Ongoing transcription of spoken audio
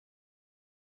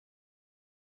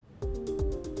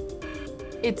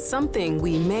It's something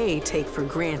we may take for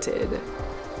granted,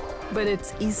 but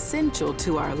it's essential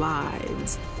to our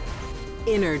lives.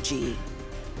 Energy.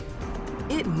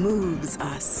 It moves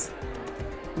us,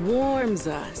 warms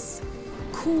us,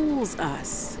 cools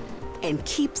us, and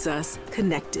keeps us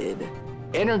connected.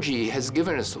 Energy has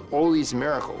given us all these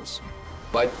miracles,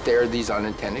 but there are these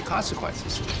unintended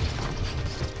consequences.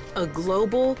 A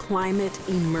global climate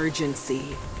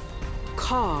emergency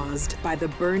caused by the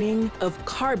burning of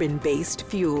carbon-based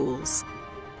fuels.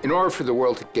 In order for the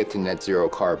world to get to net zero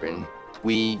carbon,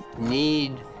 we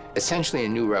need essentially a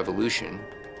new revolution.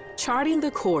 Charting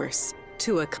the course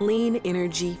to a clean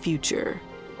energy future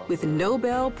with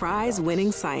Nobel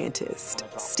Prize-winning scientist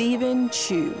Steven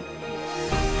Chu.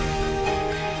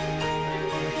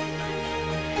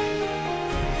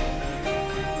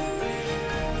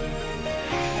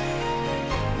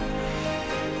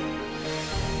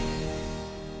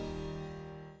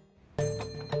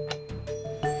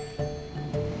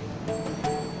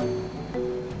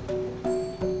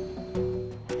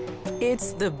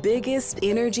 It's the biggest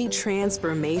energy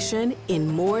transformation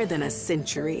in more than a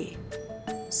century.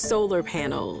 Solar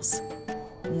panels,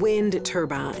 wind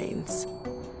turbines,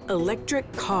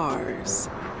 electric cars.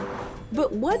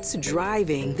 But what's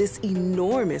driving this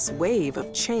enormous wave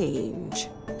of change?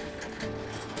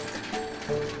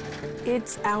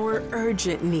 It's our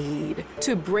urgent need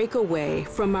to break away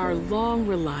from our long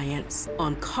reliance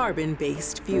on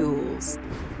carbon-based fuels,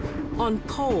 on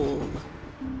coal,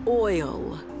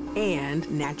 oil, and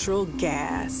natural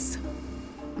gas.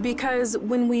 Because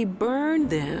when we burn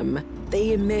them,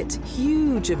 they emit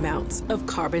huge amounts of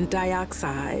carbon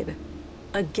dioxide,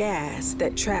 a gas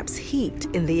that traps heat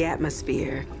in the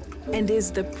atmosphere and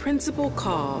is the principal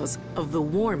cause of the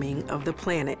warming of the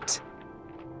planet.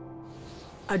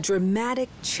 A dramatic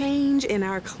change in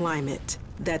our climate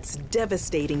that's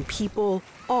devastating people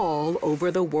all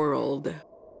over the world.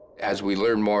 As we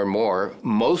learn more and more,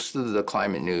 most of the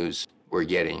climate news we're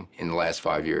getting in the last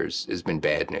 5 years has been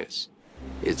bad news.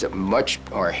 It's a much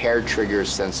more hair-trigger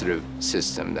sensitive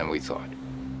system than we thought.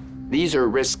 These are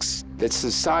risks that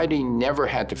society never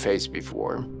had to face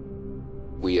before.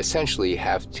 We essentially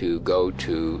have to go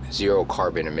to zero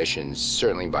carbon emissions,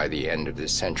 certainly by the end of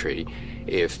this century,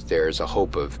 if there's a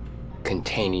hope of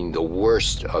containing the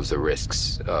worst of the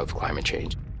risks of climate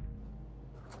change.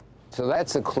 So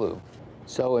that's a clue.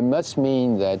 So it must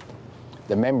mean that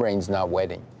the membrane's not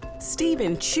wetting.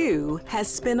 Steven Chu has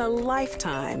spent a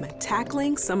lifetime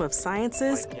tackling some of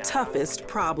science's toughest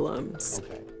problems.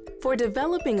 For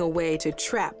developing a way to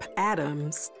trap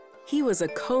atoms, he was a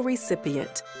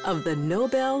co-recipient of the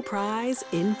Nobel Prize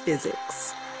in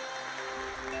Physics.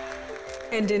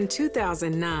 And in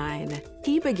 2009,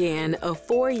 he began a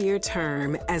 4-year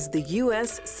term as the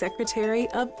U.S. Secretary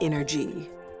of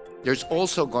Energy. There's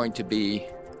also going to be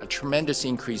a tremendous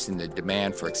increase in the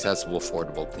demand for accessible,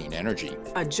 affordable, clean energy.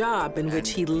 A job in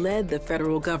which he led the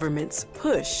federal government's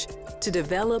push to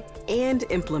develop and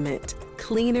implement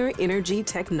cleaner energy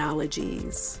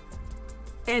technologies.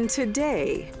 And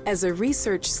today, as a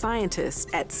research scientist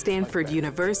at Stanford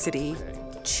University,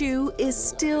 Chu is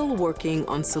still working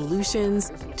on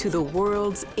solutions to the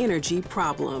world's energy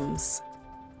problems.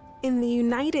 In the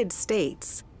United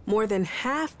States, more than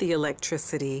half the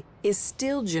electricity is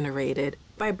still generated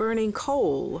by burning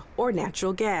coal or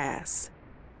natural gas.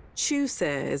 Chu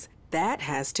says that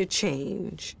has to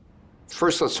change.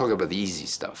 First, let's talk about the easy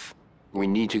stuff. We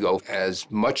need to go as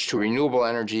much to renewable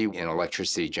energy in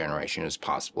electricity generation as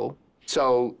possible.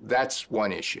 So that's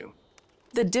one issue.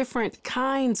 The different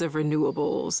kinds of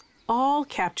renewables all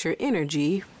capture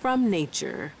energy from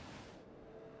nature.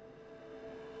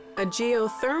 A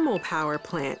geothermal power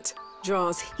plant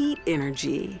draws heat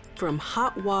energy from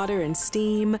hot water and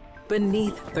steam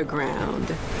beneath the ground.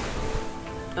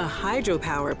 A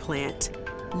hydropower plant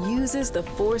uses the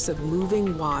force of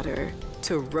moving water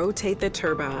to rotate the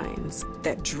turbines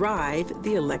that drive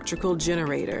the electrical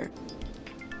generator.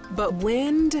 But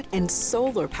wind and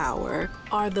solar power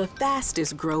are the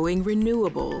fastest growing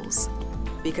renewables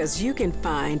because you can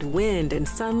find wind and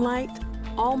sunlight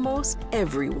almost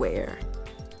everywhere.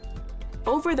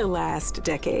 Over the last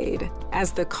decade,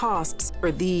 as the costs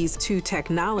for these two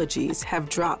technologies have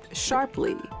dropped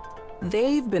sharply,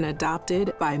 they've been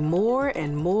adopted by more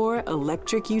and more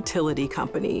electric utility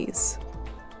companies.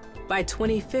 By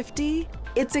 2050,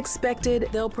 it's expected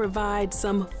they'll provide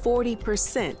some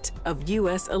 40% of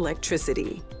U.S.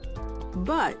 electricity.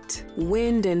 But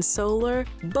wind and solar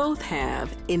both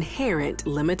have inherent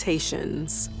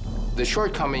limitations. The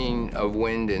shortcoming of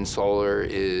wind and solar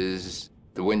is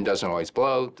the wind doesn't always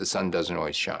blow, the sun doesn't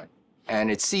always shine. And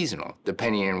it's seasonal,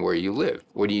 depending on where you live.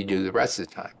 What do you do the rest of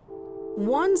the time?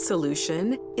 One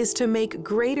solution is to make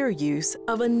greater use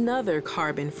of another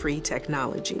carbon-free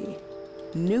technology,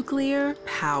 nuclear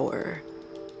power.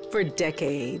 For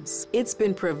decades, it's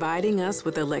been providing us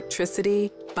with electricity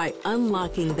by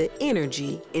unlocking the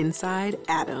energy inside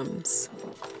atoms.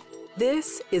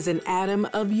 This is an atom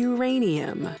of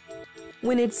uranium.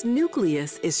 When its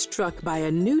nucleus is struck by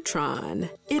a neutron,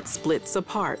 it splits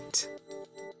apart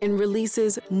and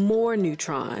releases more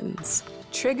neutrons,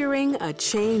 triggering a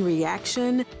chain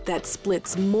reaction that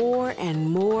splits more and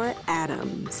more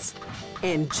atoms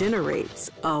and generates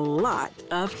a lot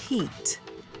of heat.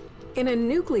 In a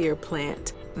nuclear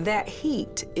plant, that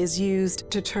heat is used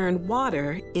to turn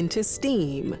water into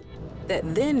steam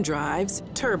that then drives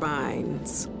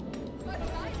turbines.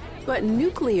 But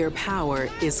nuclear power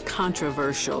is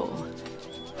controversial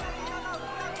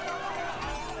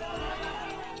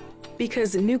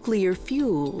because nuclear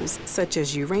fuels, such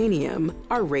as uranium,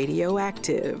 are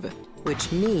radioactive,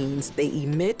 which means they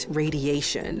emit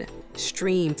radiation,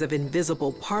 streams of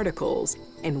invisible particles,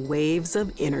 and waves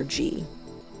of energy.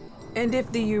 And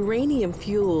if the uranium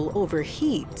fuel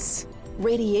overheats,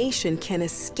 radiation can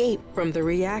escape from the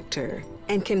reactor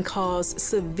and can cause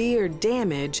severe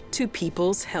damage to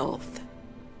people's health.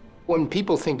 When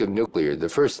people think of nuclear, the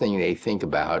first thing they think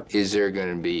about is there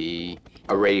going to be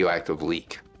a radioactive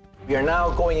leak. We are now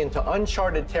going into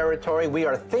uncharted territory. We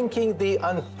are thinking the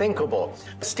unthinkable.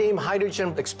 Steam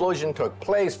hydrogen explosion took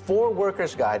place. 4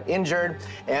 workers got injured,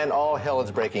 and all hell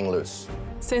is breaking loose.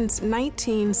 Since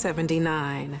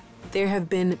 1979, there have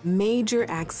been major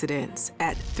accidents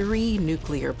at 3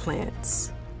 nuclear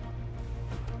plants.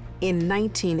 In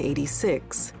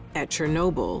 1986, at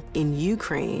Chernobyl in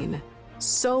Ukraine,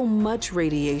 so much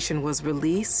radiation was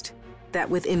released that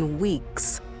within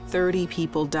weeks, 30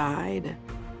 people died.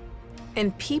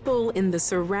 And people in the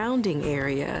surrounding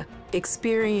area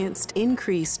experienced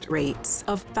increased rates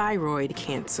of thyroid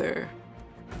cancer.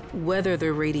 Whether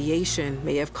the radiation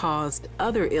may have caused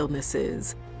other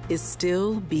illnesses is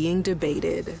still being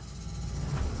debated.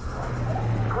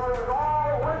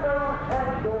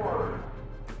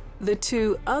 The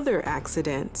 2 other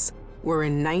accidents were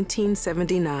in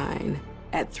 1979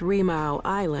 at 3 Mile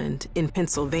Island in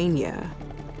Pennsylvania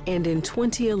and in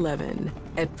 2011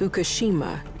 at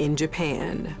Fukushima in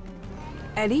Japan.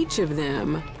 At each of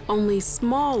them, only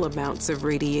small amounts of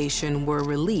radiation were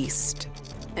released,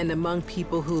 and among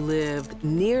people who lived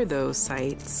near those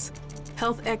sites,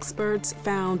 health experts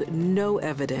found no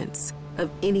evidence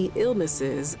of any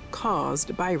illnesses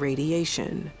caused by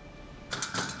radiation.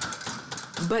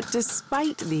 But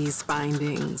despite these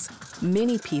findings,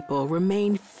 many people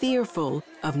remain fearful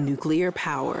of nuclear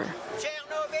power.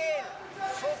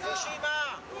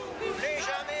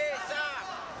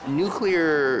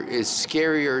 Nuclear is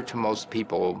scarier to most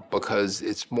people because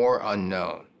it's more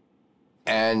unknown.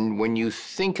 And when you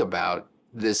think about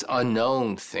this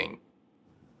unknown thing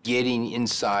getting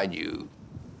inside you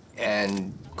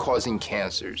and causing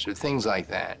cancers or things like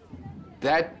that,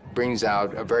 that brings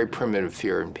out a very primitive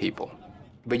fear in people.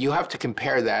 But you have to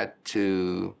compare that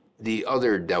to the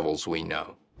other devils we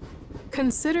know.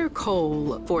 Consider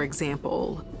coal, for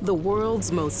example, the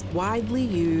world's most widely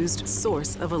used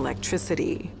source of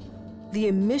electricity. The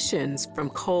emissions from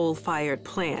coal-fired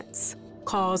plants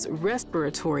cause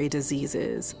respiratory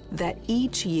diseases that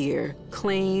each year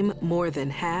claim more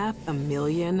than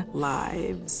 500,000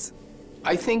 lives.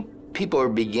 I think people are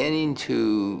beginning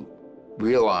to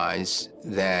realize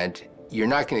that you're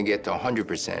not going to get to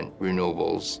 100%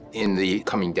 renewables in the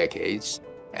coming decades,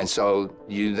 and so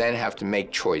you then have to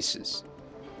make choices.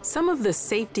 Some of the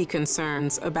safety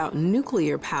concerns about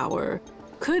nuclear power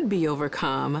could be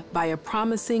overcome by a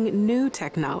promising new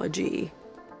technology,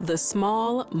 the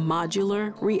Small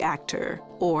Modular Reactor,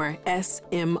 or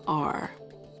SMR.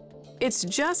 It's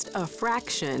just a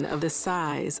fraction of the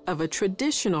size of a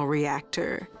traditional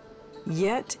reactor,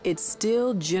 yet it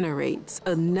still generates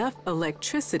enough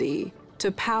electricity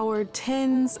to power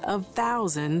tens of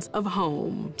thousands of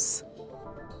homes.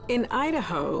 In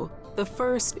Idaho, the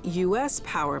first U.S.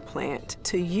 power plant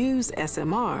to use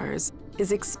SMRs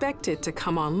is expected to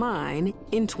come online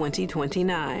in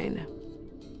 2029.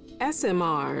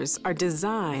 SMRs are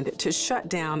designed to shut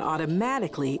down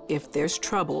automatically if there's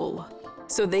trouble,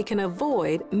 so they can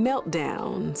avoid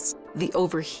meltdowns, the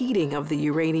overheating of the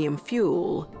uranium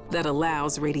fuel that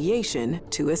allows radiation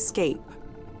to escape.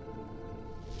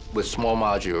 With small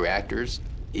modular reactors,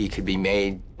 it could be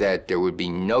made that there would be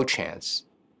no chance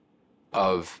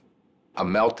of a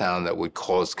meltdown that would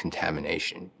cause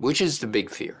contamination, which is the big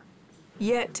fear.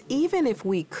 Yet, even if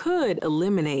we could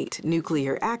eliminate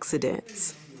nuclear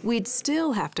accidents, we'd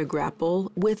still have to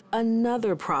grapple with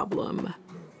another problem.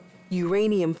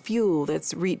 Uranium fuel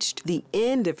that's reached the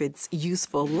end of its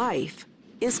useful life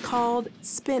is called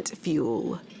spent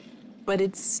fuel, but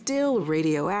it's still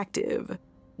radioactive.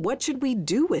 What should we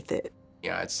do with it? The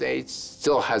United States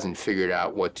still hasn't figured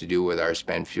out what to do with our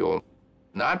spent fuel,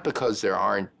 not because there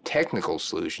aren't technical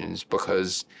solutions,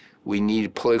 because we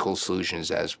need political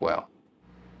solutions as well.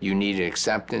 You need an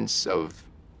acceptance of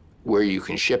where you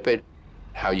can ship it,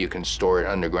 how you can store it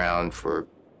underground for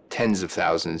tens of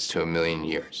thousands to 1 million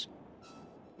years.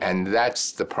 And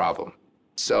that's the problem.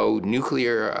 So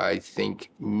nuclear, I think,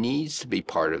 needs to be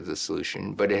part of the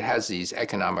solution, but it has these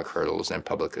economic hurdles and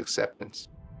public acceptance.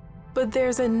 But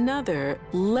there's another,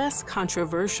 less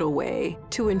controversial way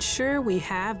to ensure we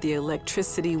have the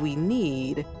electricity we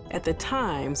need at the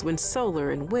times when solar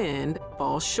and wind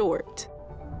fall short.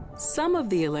 Some of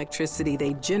the electricity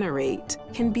they generate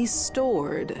can be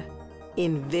stored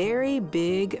in very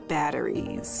big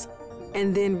batteries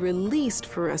and then released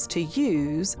for us to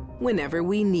use whenever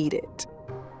we need it.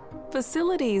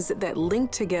 Facilities that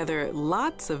link together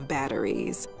lots of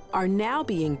batteries are now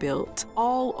being built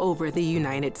all over the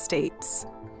United States.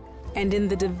 And in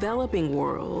the developing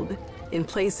world, in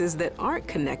places that aren't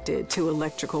connected to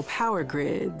electrical power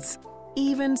grids,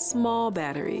 even small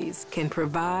batteries can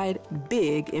provide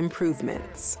big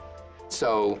improvements.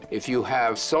 So if you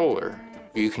have solar,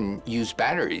 you can use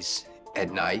batteries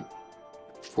at night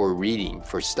for reading,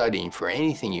 for studying, for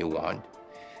anything you want.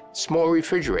 Small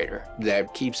refrigerator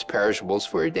that keeps perishables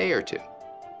for a day or two,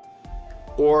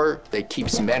 or that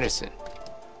keeps medicine.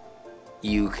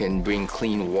 You can bring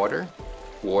clean water,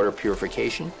 water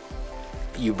purification,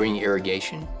 you bring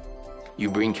irrigation, you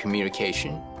bring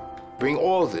communication, bring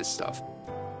all of this stuff.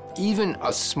 Even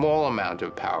a small amount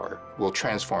of power will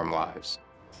transform lives.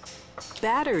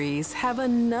 Batteries have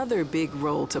another big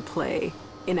role to play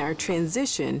in our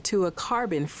transition to a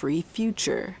carbon-free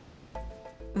future.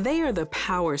 They are the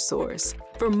power source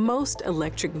for most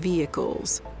electric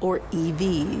vehicles, or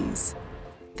EVs,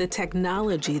 the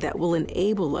technology that will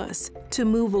enable us to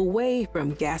move away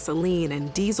from gasoline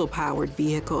and diesel-powered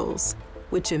vehicles,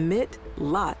 which emit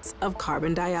lots of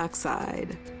carbon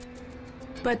dioxide.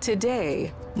 But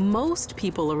today, most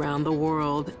people around the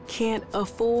world can't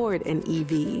afford an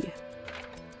EV.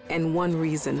 And one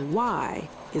reason why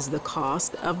is the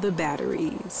cost of the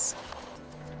batteries.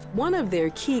 One of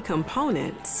their key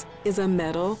components is a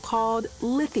metal called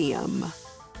lithium.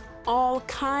 All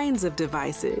kinds of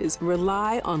devices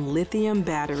rely on lithium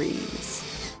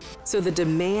batteries, so the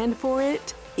demand for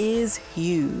it is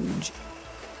huge.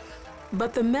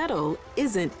 But the metal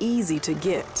isn't easy to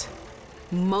get.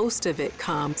 Most of it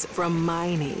comes from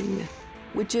mining,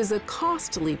 which is a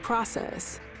costly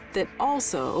process that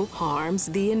also harms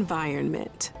the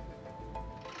environment.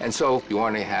 And so you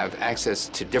want to have access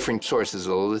to different sources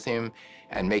of lithium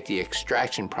and make the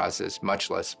extraction process much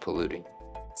less polluting.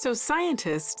 So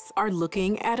scientists are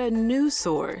looking at a new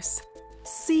source,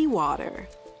 seawater.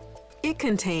 It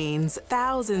contains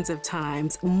thousands of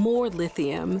times more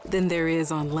lithium than there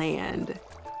is on land.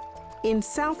 In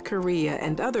South Korea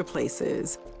and other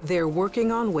places, they're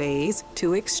working on ways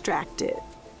to extract it.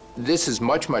 This is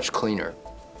much, much cleaner.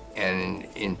 And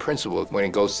in principle, when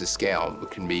it goes to scale,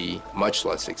 it can be much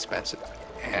less expensive.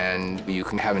 And you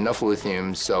can have enough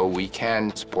lithium so we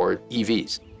can support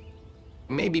EVs.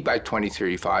 Maybe by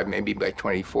 2035, maybe by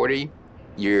 2040,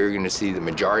 you're going to see the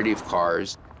majority of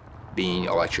cars being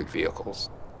electric vehicles.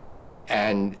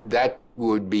 And that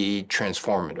would be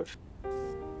transformative.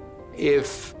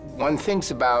 If one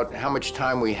thinks about how much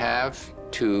time we have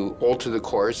to alter the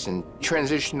course and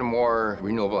transition to more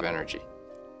renewable energy,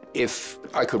 if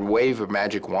I could wave a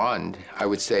magic wand, I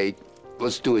would say,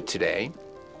 let's do it today,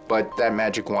 but that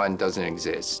magic wand doesn't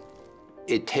exist.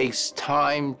 It takes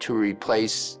time to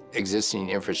replace existing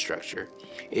infrastructure.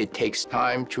 It takes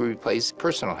time to replace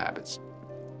personal habits.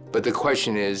 But the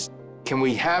question is, can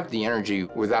we have the energy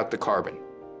without the carbon?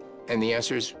 And the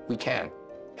answer is we can,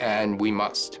 and we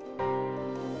must.